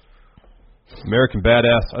 American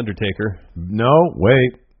Badass Undertaker. No,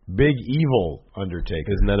 wait. Big Evil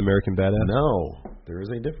Undertaker. Isn't that American Badass? No, there is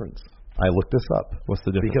a difference. I looked this up. What's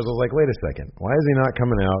the difference? Because I was like, wait a second. Why is he not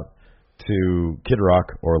coming out to Kid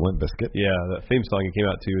Rock or Limp Bizkit? Yeah, that theme song he came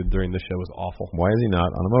out to during this show was awful. Why is he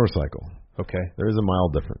not on a motorcycle? Okay. There is a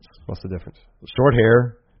mild difference. What's the difference? Short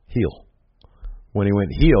hair, heel. When he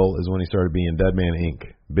went heel is when he started being Dead Man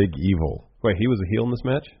Inc. Big Evil. Wait, he was a heel in this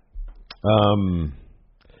match?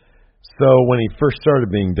 So when he first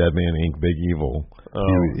started being Dead Man Inc. Big Evil,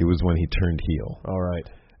 it was when he turned heel. All right.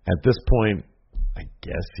 At this point, I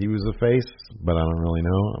guess he was a face, but I don't really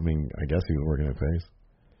know. I mean, I guess he was working at face.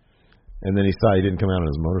 And then he didn't come out on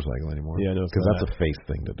his motorcycle anymore. Yeah, I know. Because that's a face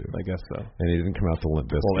thing to do. I guess so. And he didn't come out to Limp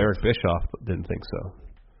Bizkit. Well, Eric Bischoff didn't think so.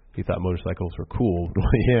 He thought motorcycles were cool.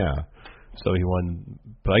 Yeah. So he won.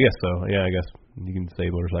 But I guess so. Yeah, I guess you can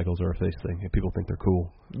say motorcycles are a face thing. If people think they're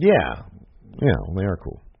cool. Yeah. Yeah, well, they are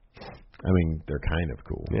cool. I mean, they're kind of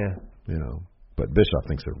cool. Yeah. You know. But Bischoff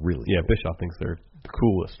thinks they're really cool. Bischoff thinks they're the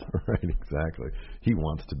coolest. Right, exactly. He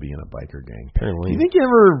wants to be in a biker gang. Apparently. Do you think you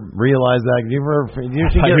ever realized that? Do you I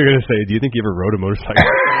thought you were going to say, do you think you ever rode a motorcycle?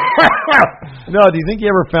 No, do you think you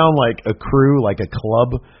ever found like a crew, like a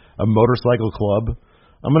club, a motorcycle club?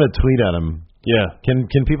 I'm going to tweet at him. Yeah. Can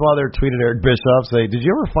people out there tweet at Eric Bischoff, say, did you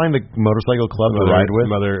ever find a motorcycle club to ride with?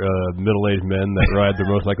 Some other middle-aged men that ride their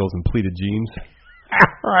motorcycles in pleated jeans.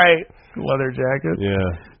 Right. Leather jackets.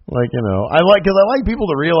 Yeah. Like, you know, because I like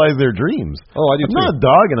people to realize their dreams. Oh, I do I'm too. not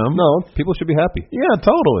dogging them. No, people should be happy. Yeah,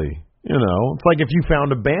 totally. You know, it's like if you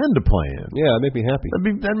found a band to play in. Yeah, it'd make me happy.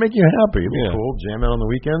 That'd make you happy. It'd be cool. Jam out on the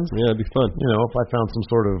weekends. Yeah, it'd be fun. You know, if I found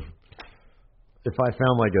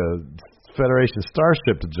like a Federation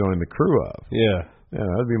Starship to join the crew of. Yeah. Yeah,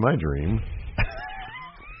 that'd be my dream.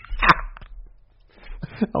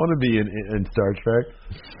 I want to be in Star Trek.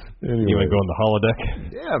 Anyway. You want to go on the holodeck?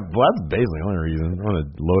 Yeah, well, that's basically the only reason. I want to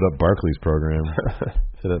load up Barclays program.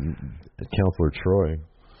 Hit up Counselor Troy.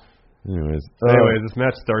 Anyways, this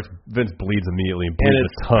match starts. Vince bleeds immediately and bleeds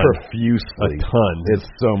a ton. Profusely. A ton. It's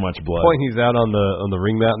so much blood. At the point he's out on the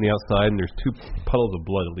ring mat on the outside, and there's 2 puddles of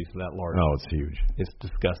blood at least that large. Oh, it's huge. It's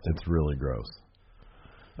disgusting. It's really gross.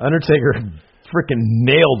 Undertaker freaking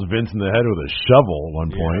nailed Vince in the head with a shovel at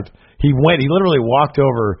one point. He literally walked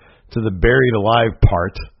over to the buried alive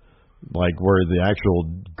part, like where the actual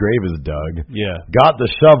grave is dug. Yeah. Got the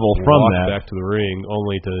shovel from that. Back to the ring,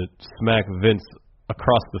 only to smack Vince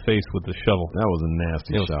across the face with the shovel. That was a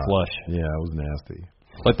nasty shot. It was flush. Yeah, it was nasty.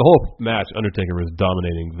 Like the whole match, Undertaker was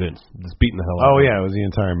dominating Vince, just beating the hell out of him. Oh, yeah, it was the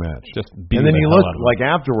entire match. Just beating and then the you hell look, out of him. like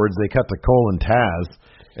afterwards, they cut to Cole and Taz,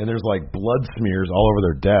 and there's like blood smears all over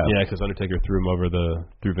their death. Yeah, because Undertaker threw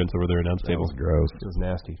Vince over their announce table. That was gross. It was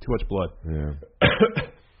nasty. Too much blood. Yeah.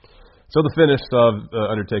 So the finish of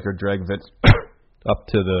Undertaker dragged Vince up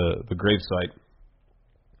to the gravesite.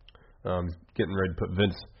 Getting ready to put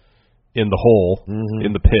Vince in the hole,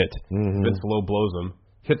 in the pit. Mm-hmm. Vince low blows him,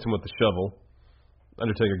 hits him with the shovel.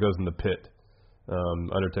 Undertaker goes in the pit.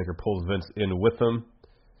 Undertaker pulls Vince in with him.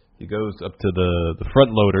 He goes up to the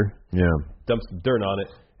front loader. Yeah. Dumps some dirt on it,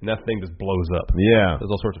 and that thing just blows up. Yeah.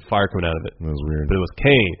 There's all sorts of fire coming out of it. That was weird. But it was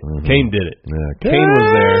Kane. Mm-hmm. Kane did it. Yeah. Kane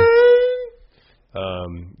was there.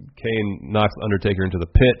 Kane knocks Undertaker into the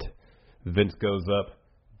pit. Vince goes up,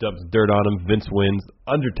 dumps dirt on him. Vince wins.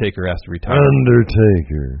 Undertaker has to retire.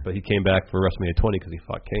 Undertaker. But he came back for WrestleMania 20 because he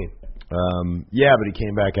fought Kane. Yeah, but he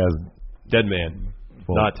came back as Dead Man.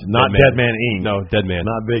 Well, not Dead Man Inc. No, Dead Man.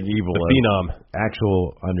 Not Big Evil. The Phenom.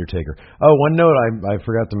 Actual Undertaker. Oh, one note I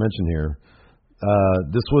forgot to mention here.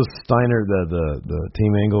 This was Steiner, the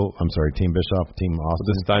Team Angle. I'm sorry, Team Bischoff, Team Austin.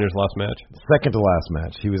 This is Steiner's last match. Second to last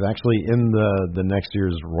match. He was actually in the next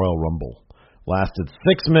year's Royal Rumble. Lasted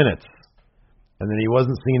 6 minutes, and then he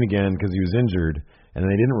wasn't seen again because he was injured, and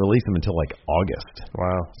they didn't release him until like August.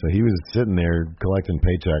 Wow. So he was sitting there collecting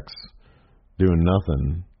paychecks, doing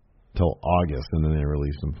nothing till August, and then they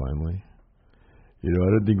released him finally. You know, I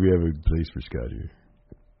don't think we have a place for Scott here.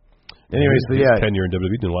 Anyway, so yeah, tenure in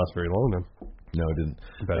WWE didn't last very long then. No, it didn't.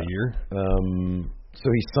 About a year. So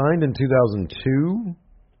he signed in 2002.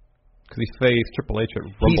 Because he faced Triple H at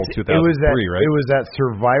Rumble 2003, right? It was at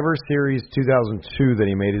Survivor Series 2002 that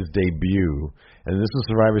he made his debut, and this was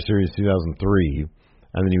Survivor Series 2003,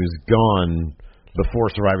 and then he was gone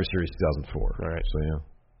before Survivor Series 2004. All right. So yeah,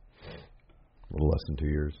 a little less than 2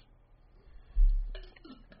 years.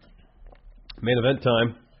 Main event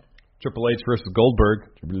time. Triple H versus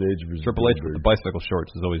Goldberg. Triple H with the bicycle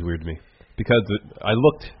shorts is always weird to me. Because I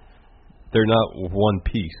looked They're not one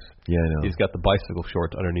piece. Yeah, I know. He's got the bicycle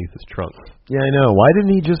shorts underneath his trunk. Yeah, I know. Why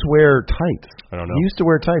didn't he just wear tights? I don't know. He used to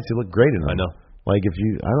wear tights. He looked great in them. I know. Like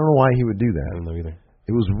I don't know why he would do that. I don't know either.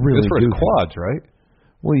 It was really It was for his goofy. quads, right?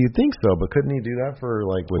 Well, you'd think so, but couldn't he do that for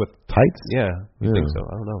like with tights? Yeah, you think so?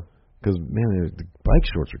 I don't know. Because man, the bike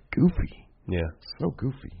shorts are goofy. Yeah. So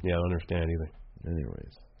goofy. Yeah, I don't understand either.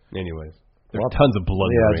 Anyways, there's tons of blood.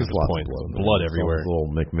 Yeah, in the ring just at this lots point. of Blood All everywhere. those little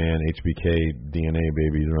McMahon HBK DNA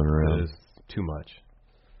babies running around. It is too much.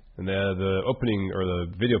 And the opening or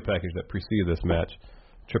the video package that preceded this match,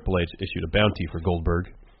 Triple H issued a bounty for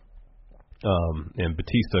Goldberg. And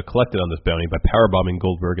Batista collected on this bounty by powerbombing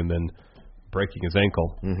Goldberg and then breaking his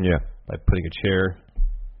ankle by putting a chair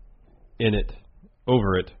in it,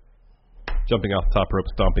 over it, jumping off the top rope,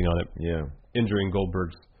 stomping on it, injuring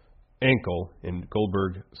Goldberg's ankle, and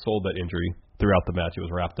Goldberg sold that injury throughout the match. It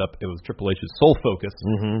was wrapped up. It was Triple H's sole focus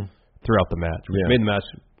throughout the match, which made the match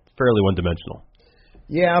fairly one-dimensional.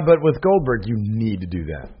 Yeah, but with Goldberg, you need to do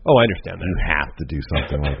that. Oh, I understand that. You have to do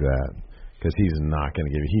something like that because he's not going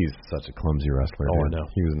to give you. He's such a clumsy wrestler. Oh, I know.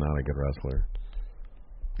 He was not a good wrestler.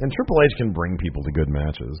 And Triple H can bring people to good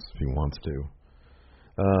matches if he wants to.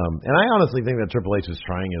 And I honestly think that Triple H is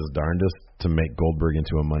trying his darndest to make Goldberg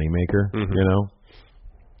into a moneymaker, you know?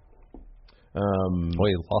 Well,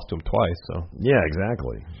 he lost to him twice, so. Yeah,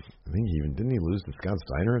 exactly. I think didn't he lose to Scott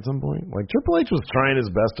Steiner at some point? Like, Triple H was trying his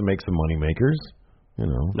best to make some moneymakers, you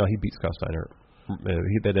know? No, he beat Scott Steiner.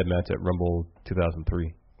 They did match at Rumble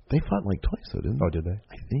 2003. They fought like twice, though, didn't they? Oh, did they?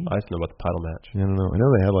 I think. I just know about the title match. I don't know. I know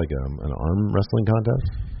they had like an arm wrestling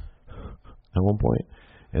contest at one point.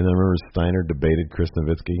 And then I remember Steiner debated Chris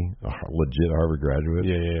Nowitzki, a legit Harvard graduate,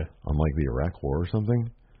 on like the Iraq War or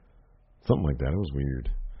something. Something like that. It was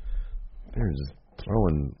weird. They were just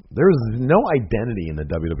throwing. There was no identity in the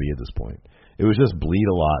WWE at this point. It was just bleed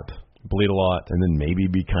a lot, and then maybe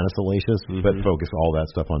be kind of salacious, but focus all that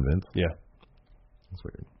stuff on Vince. Yeah, that's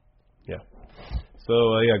weird. Yeah. So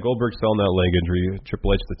Goldberg selling that leg injury.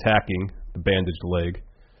 Triple H attacking the bandaged leg.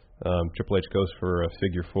 Triple H goes for a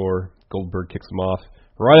figure four. Goldberg kicks him off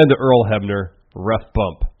right into Earl Hebner. Ref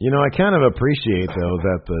bump. You know, I kind of appreciate though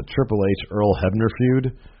that the Triple H Earl Hebner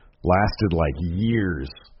feud lasted like years.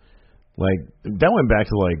 Like that went back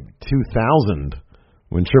to like 2000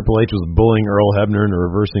 when Triple H was bullying Earl Hebner into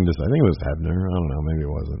reversing this. I think it was Hebner. I don't know. Maybe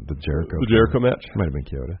it wasn't the Jericho match. Might have been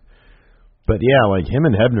Kyoto. But yeah, like him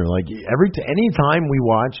and Hebner, like any time we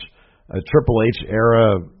watch a Triple H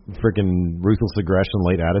era freaking ruthless aggression,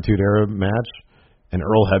 late attitude era match, and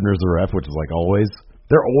Earl Hebner's the ref, which is like always,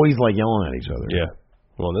 they're always like yelling at each other. Yeah.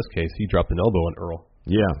 Well, in this case, he dropped an elbow on Earl.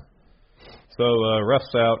 Yeah. So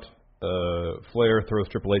refs out. Flair throws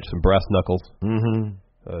Triple H some brass knuckles.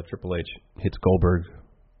 Triple H hits Goldberg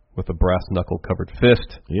with a brass knuckle covered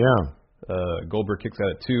fist. Yeah. Goldberg kicks out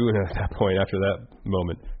at 2, and at that point, after that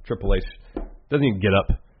moment, Triple H doesn't even get up.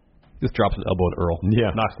 Just drops an elbow at Earl.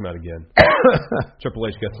 Yeah. Knocks him out again. Triple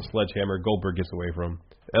H gets a sledgehammer. Goldberg gets away from him.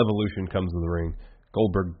 Evolution comes to the ring.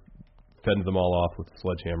 Goldberg fends them all off with a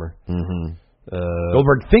sledgehammer.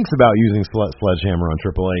 Goldberg thinks about using sledgehammer on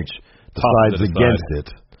Triple H. Decides against it.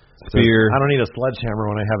 Spear. I don't need a sledgehammer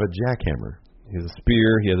when I have a jackhammer. He has a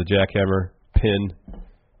spear. He has a jackhammer. Pin.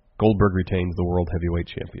 Goldberg retains the World Heavyweight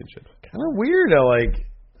Championship. Kind of weird how, like,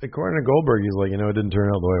 according to Goldberg, he's like, it didn't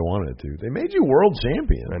turn out the way I wanted it to. They made you world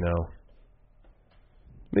champion. I know.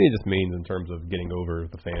 Maybe it just means in terms of getting over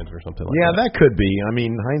the fans or something like that. Yeah, that could be. I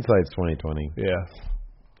mean, hindsight's 20/20. Yeah.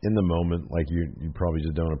 In the moment, like, you probably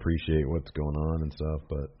just don't appreciate what's going on and stuff,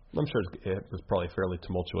 but... I'm sure it was probably fairly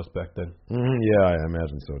tumultuous back then. Yeah, I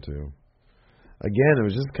imagine so, too. Again, it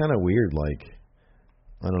was just kind of weird, like...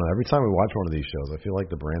 I don't know. Every time we watch one of these shows, I feel like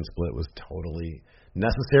the brand split was totally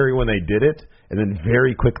necessary when they did it, and then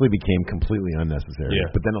very quickly became completely unnecessary. Yeah.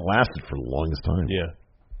 But then it lasted for the longest time. Yeah.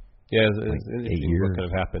 Yeah, Like 8 years. years. What could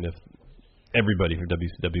have happened if everybody from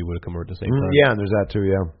WCW would have come over at the same time? Yeah, and there's that too.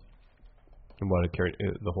 Yeah. And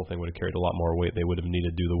the whole thing would have carried a lot more weight. They would have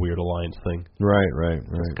needed to do the weird alliance thing. Right.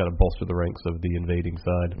 Just kind of bolster the ranks of the invading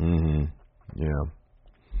side. Yeah.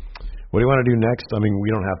 What do you want to do next? I mean,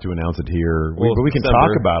 we don't have to announce it here, but we can December.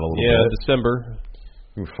 talk about it a little bit. Yeah, December.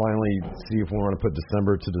 We can finally see if we want to put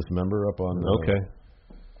December to Dismember up on. Okay.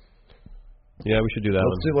 Yeah, we should do that.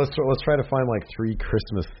 Let's try to find like 3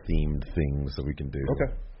 Christmas themed things that we can do.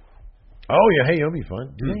 Okay. Oh yeah, hey, it'll be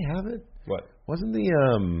fun. Do they have it? What? Wasn't the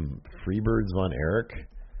Freebirds Von Erich?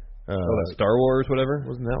 that Star Wars, whatever.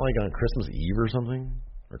 Wasn't that like on Christmas Eve or something,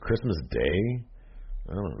 or Christmas Day?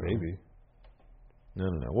 I don't know. Maybe. No.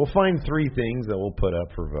 We'll find 3 things that we'll put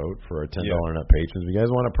up for vote for our $10 and up patrons. If you guys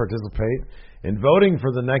want to participate in voting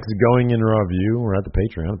for the next Going in Raw view, we're at the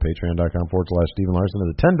Patreon, patreon.com/Stephen Larson.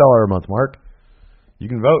 At the $10 a month mark, you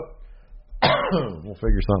can vote. We'll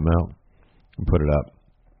figure something out and put it up.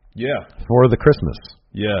 Yeah. For the Christmas.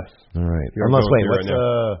 Yes. All right. Unless, wait, what's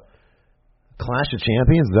Clash of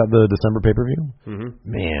Champions? Is that the December pay-per-view? Mm-hmm.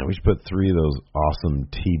 Man, we should put 3 of those awesome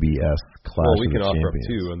TBS Clash of Champions. We can offer up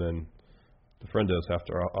 2, and then the friendos have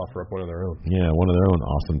to offer up one of their own. Yeah, one of their own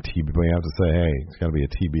awesome TBS. But you have to say, hey, it's got to be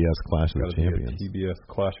a TBS Clash of Champions. TBS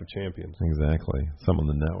Clash of Champions. Exactly. Some on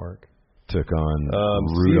the network took on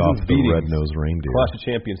Rudolph the Red-Nosed Reindeer. Clash of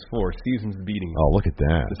Champions 4, Seasons Beatings. Oh, look at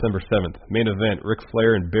that. December 7th. Main event, Ric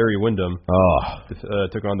Flair and Barry Windham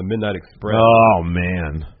took on the Midnight Express. Oh,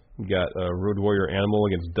 man. We got Road Warrior Animal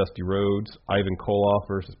against Dusty Rhodes, Ivan Koloff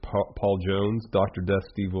versus Paul Jones, Dr. Death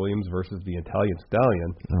Steve Williams versus the Italian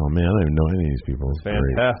Stallion. Oh, man, I don't even know any of these people.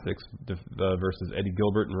 Fantastics versus Eddie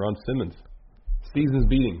Gilbert and Ron Simmons. Seasons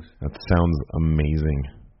Beatings. That sounds amazing.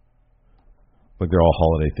 Look, they're all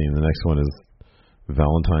holiday themed. The next one is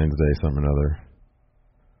Valentine's Day, something or another.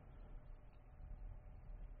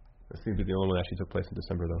 That seems to be the only one that actually took place in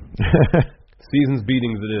December, though. Seasons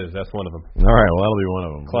Beatings it is. That's one of them. All right, well, that'll be one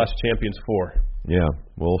of them. Clash Champions 4. Yeah,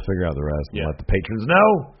 we'll figure out the rest and let the patrons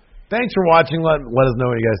know. Thanks for watching. Let us know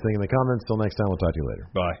what you guys think in the comments. Till next time, we'll talk to you later.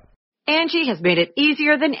 Bye. Angie has made it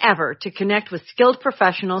easier than ever to connect with skilled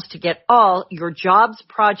professionals to get all your jobs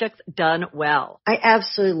projects done well. I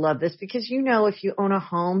absolutely love this because, if you own a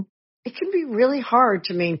home, it can be really hard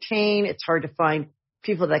to maintain. It's hard to find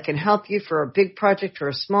people that can help you for a big project or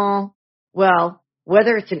a small. Well,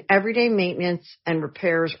 whether it's in everyday maintenance and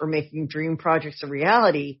repairs or making dream projects a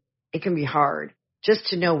reality, it can be hard just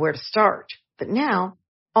to know where to start. But now,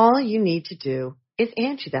 all you need to do is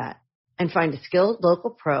Angie that and find a skilled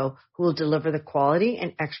local pro who will deliver the quality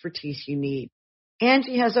and expertise you need.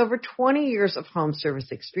 Angie has over 20 years of home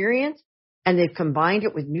service experience, and they've combined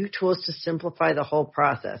it with new tools to simplify the whole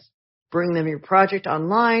process. Bring them your project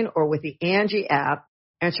online or with the Angie app.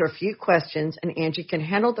 Answer a few questions, and Angie can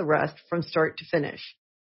handle the rest from start to finish.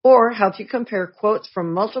 Or help you compare quotes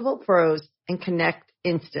from multiple pros and connect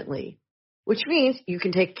instantly, which means you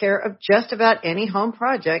can take care of just about any home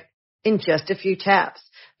project in just a few taps.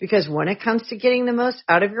 Because when it comes to getting the most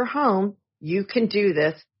out of your home, you can do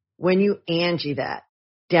this when you Angie that.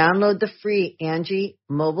 Download the free Angie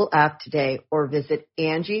mobile app today or visit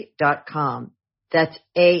Angie.com. That's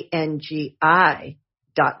ANGI.com.